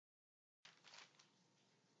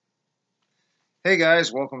Hey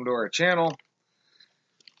guys, welcome to our channel.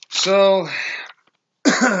 So,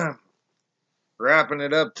 wrapping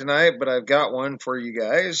it up tonight, but I've got one for you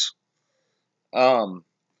guys. You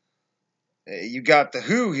got the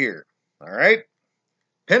Who here, all right?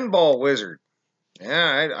 Pinball Wizard.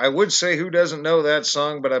 Yeah, I would say who doesn't know that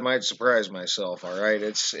song, but I might surprise myself, all right?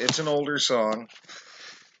 It's an older song.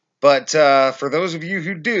 But for those of you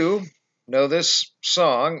who do know this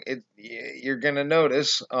song, you're going to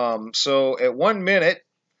notice. So at 1 minute,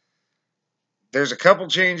 there's a couple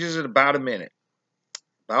changes at about a minute.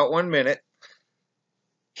 About 1 minute.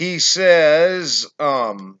 He says,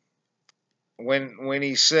 when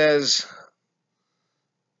he says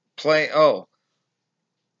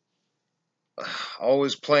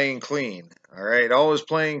always playing clean. All right, always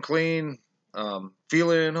playing clean.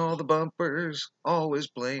 Feeling all the bumpers, always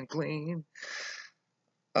playing clean.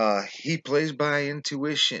 He plays by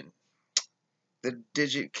intuition. The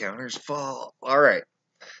digit counters fall. All right.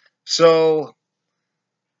 So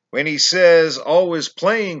when he says always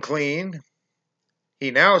playing clean, he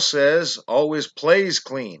now says always plays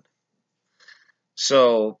clean.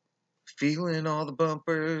 So feeling all the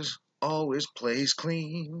bumpers, always plays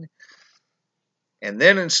clean. And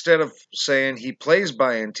then instead of saying he plays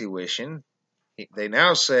by intuition, they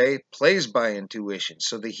now say plays by intuition.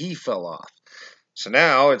 So the he fell off. So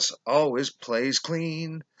now it's always plays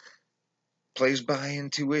clean, plays by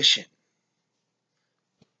intuition.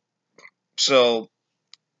 So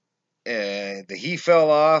the he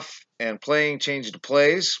fell off and playing changed to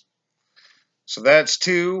plays. So that's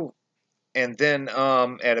 2. And then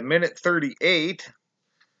at a minute 38,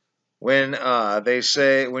 when they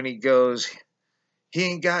say, when he goes, he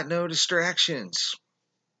ain't got no distractions.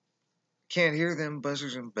 Can't hear them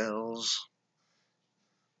buzzers and bells.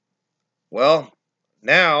 Well,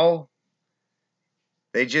 now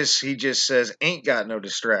he just says ain't got no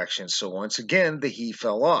distractions. So once again, the he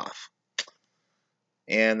fell off.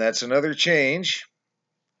 And that's another change.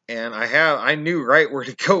 And I knew right where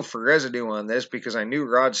to go for residue on this because I knew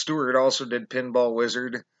Rod Stewart also did Pinball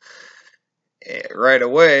Wizard right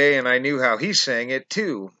away, and I knew how he sang it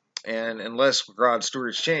too. And unless Rod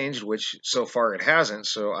Stewart's changed, which so far it hasn't,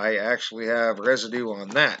 so I actually have residue on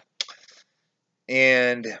that.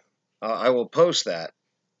 And I will post that.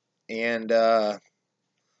 And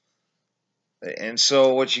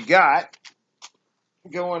so what you got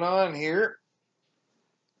going on here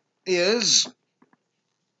is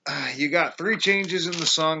you got 3 changes in the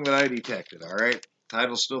song that I detected, all right?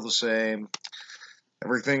 Title's still the same.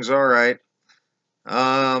 Everything's all right.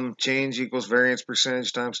 Change equals variance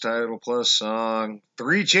percentage times title plus song.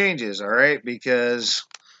 3 changes, all right? Because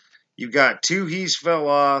you've got 2 he's fell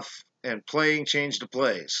off and playing changed to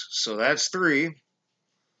plays. So that's 3.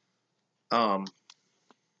 And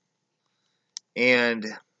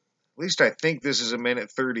at least I think this is a minute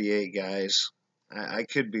 38, guys. I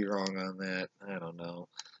could be wrong on that. I don't know.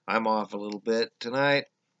 I'm off a little bit tonight.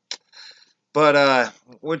 But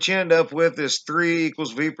what you end up with is 3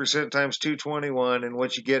 equals V percent times 221, and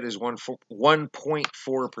what you get is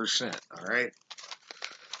 1.4%. All right.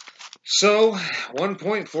 So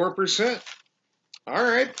 1.4%. All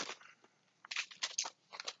right.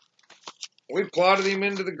 We plotted him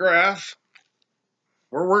into the graph.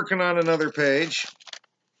 We're working on another page,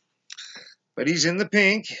 but he's in the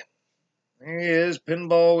pink. There he is,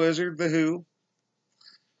 Pinball Wizard, the Who.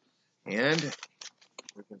 And you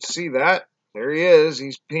can see that. There he is.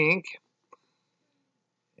 He's pink.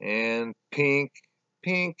 And pink,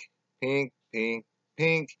 pink, pink, pink,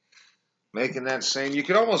 pink. Making that same. You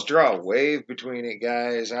could almost draw a wave between it,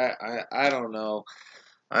 guys. I don't know.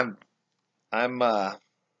 I'm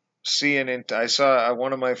seeing it. I saw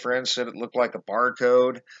one of my friends said it looked like a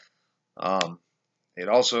barcode. It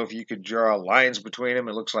also, if you could draw lines between them,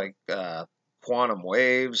 it looks like quantum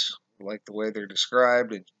waves, like the way they're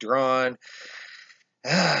described. It's drawn.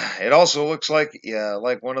 It also looks like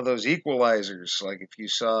one of those equalizers. Like if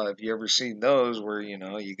you ever seen those, where you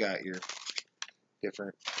got your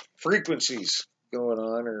different frequencies going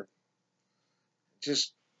on, or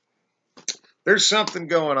just there's something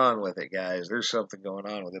going on with it, guys. There's something going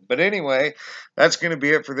on with it. But anyway, that's going to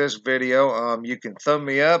be it for this video. You can thumb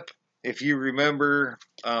me up if you remember.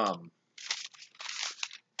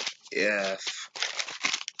 If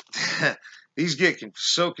these get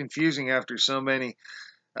so confusing after so many.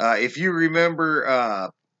 If you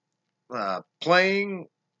remember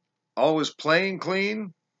always playing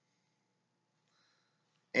clean,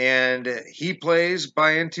 and he plays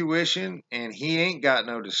by intuition, and he ain't got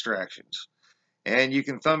no distractions. And you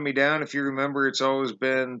can thumb me down if you remember it's always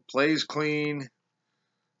been plays clean,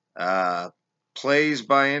 plays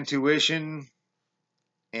by intuition,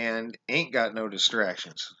 and ain't got no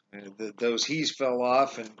distractions. Those he's fell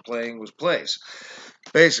off and playing was plays,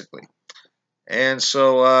 basically. And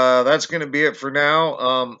so that's going to be it for now.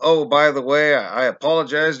 Oh, by the way, I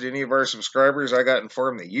apologize to any of our subscribers. I got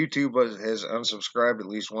informed that YouTube has unsubscribed at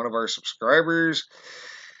least one of our subscribers.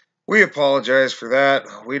 We apologize for that.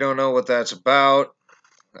 We don't know what that's about.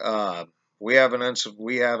 Uh, we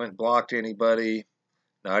haven't blocked anybody,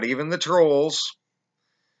 not even the trolls.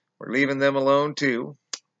 We're leaving them alone too.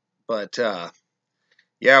 But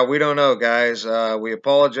yeah, we don't know, guys. We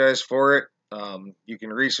apologize for it. You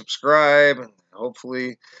can resubscribe.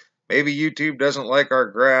 Hopefully, maybe YouTube doesn't like our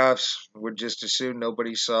graphs. Would just assume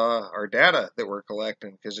nobody saw our data that we're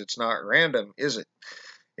collecting because it's not random, is it?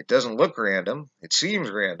 It doesn't look random. It seems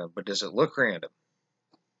random, but does it look random?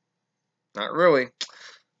 Not really.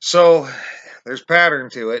 So there's pattern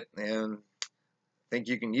to it, and I think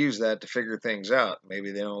you can use that to figure things out.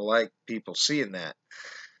 Maybe they don't like people seeing that.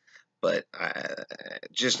 But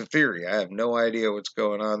just a theory. I have no idea what's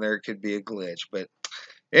going on there. It could be a glitch. But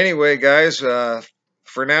anyway, guys,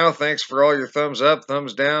 for now, thanks for all your thumbs up,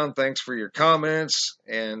 thumbs down. Thanks for your comments,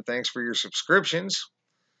 and thanks for your subscriptions.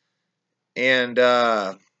 And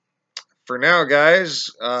for now, guys,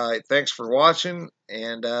 thanks for watching,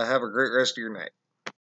 and have a great rest of your night.